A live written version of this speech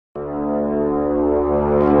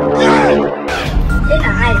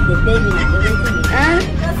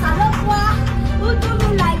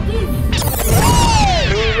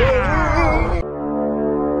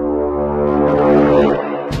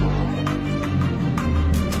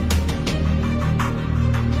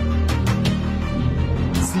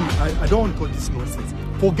I don't want all this nonsense.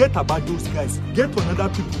 Forget about those guys. Get to another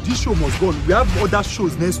people. This show must go on. We have other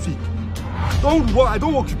shows next week. I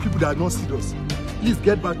don't work with people that are not serious. Please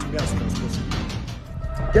get back to me as soon as possible.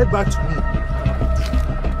 Get back to me.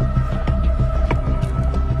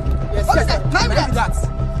 Yes, yes. 9 minutes.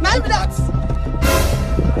 9 minutes.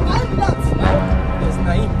 9 minutes. Yes,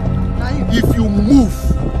 Naim. If you move,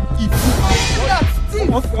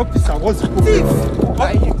 Officer, what's the problem?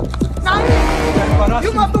 Naim!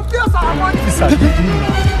 You must pay us our money. Officer,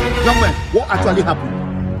 young man, what actually happened?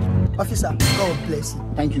 Officer, God bless you.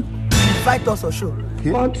 Thank you. Invite us or show.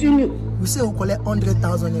 Okay. Continue. We say we'll collect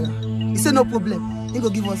 100,000 naira. He said no problem. He go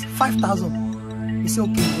give us 5,000. We say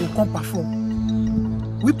okay, we'll come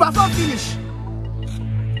perform. We perform finish.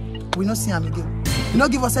 We not see him again. He not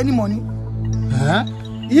give us any money. Huh?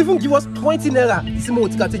 He even give us 20 naira. This is more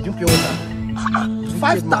to take you 5,000.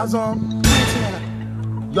 20 naira.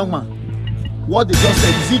 Young man, what they just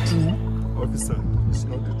said, is it true? Officer, it's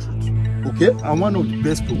not the truth. Okay. I'm one of the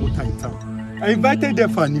best promoters in town. I invited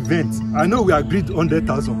them for an event. I know we agreed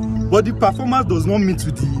 100,000, but the performance does not meet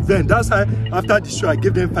with the event. That's why after the show I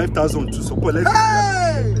gave them 5,000 to support.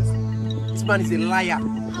 Hey! This man is a liar.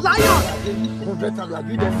 Liar! 100,000, I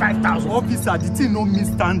give them 5,000. Officer, the thing no mean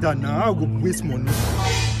standard now. I go waste money.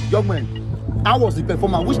 Young man, how was the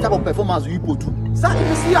performance? Which type of performance do you put to? Sir,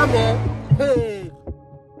 you see him there? Hey.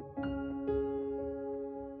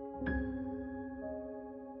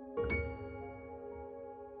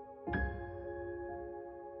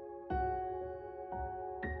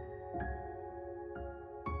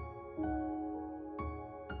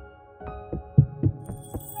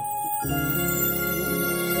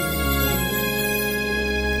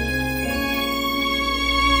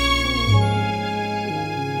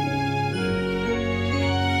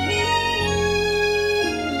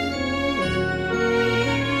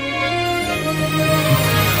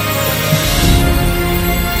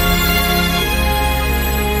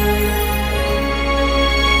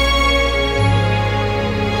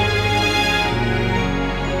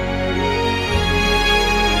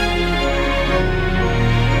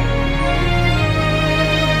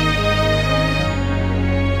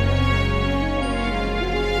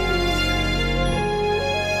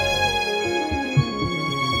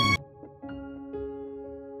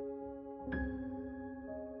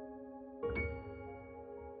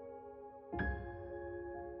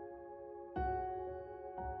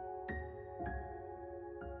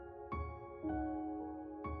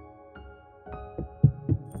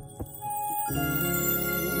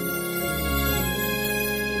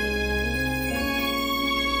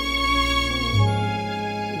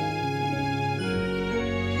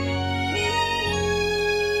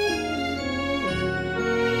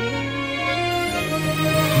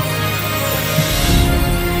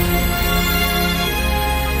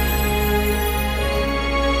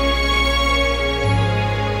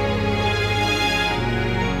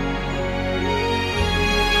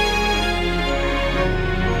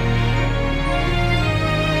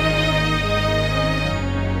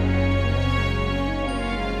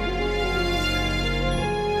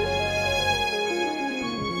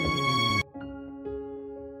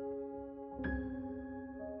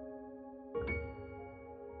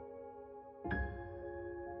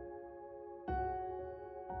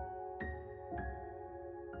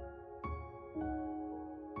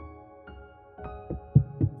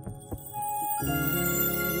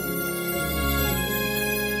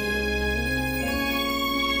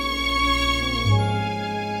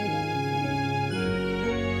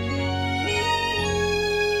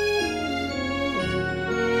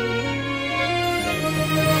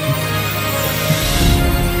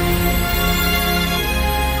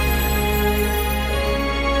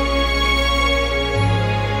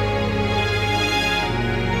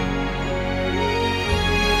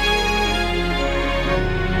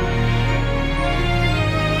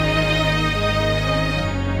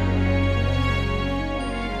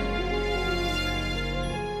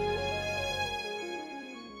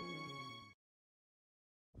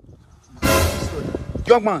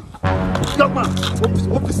 Young man,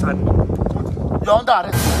 Officer, you're under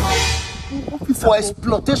arrest for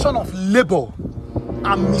exploitation of labor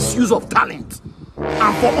and misuse of talent,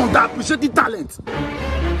 and for underappreciated talent.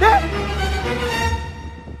 Hey!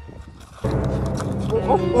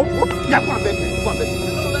 Yeah, go on, baby.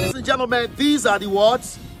 Ladies and gentlemen, these are the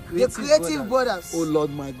words. The creative brothers. Oh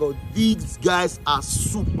Lord, my God, these guys are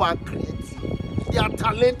super creative. They are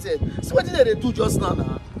talented. See what did they do just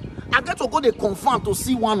now? I get to go they confirm to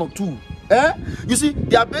see one or two. You see,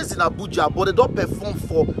 they are based in Abuja, but they don't perform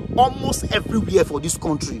for almost everywhere for this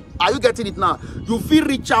country. Are you getting it now? You feel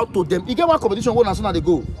reach out to them. You get one competition, one as soon as they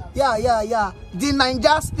go. Yeah. The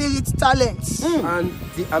Niger Spirit Talents. And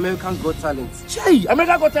the Americans Got Talent. Hey,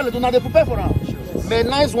 America Got Talent, now they prepare for them. Man,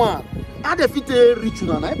 nice one. How they fit a rich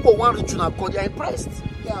one? I put one rich one because they are impressed.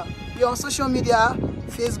 Yeah, we on social media,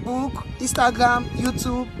 Facebook, Instagram,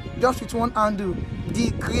 YouTube, just with one handle,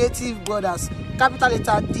 The Creative Brothers. Capital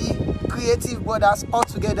letter D, Creative Brothers, all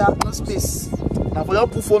together, no space. Now for your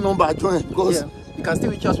phone number, join because you can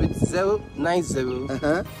still reach us with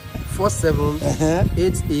 090 47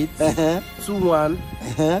 88 21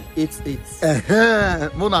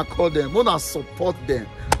 88. Mona call them, Mona support them.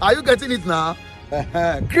 Are you getting it now?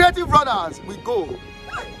 Creative Brothers, we go.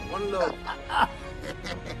 One love.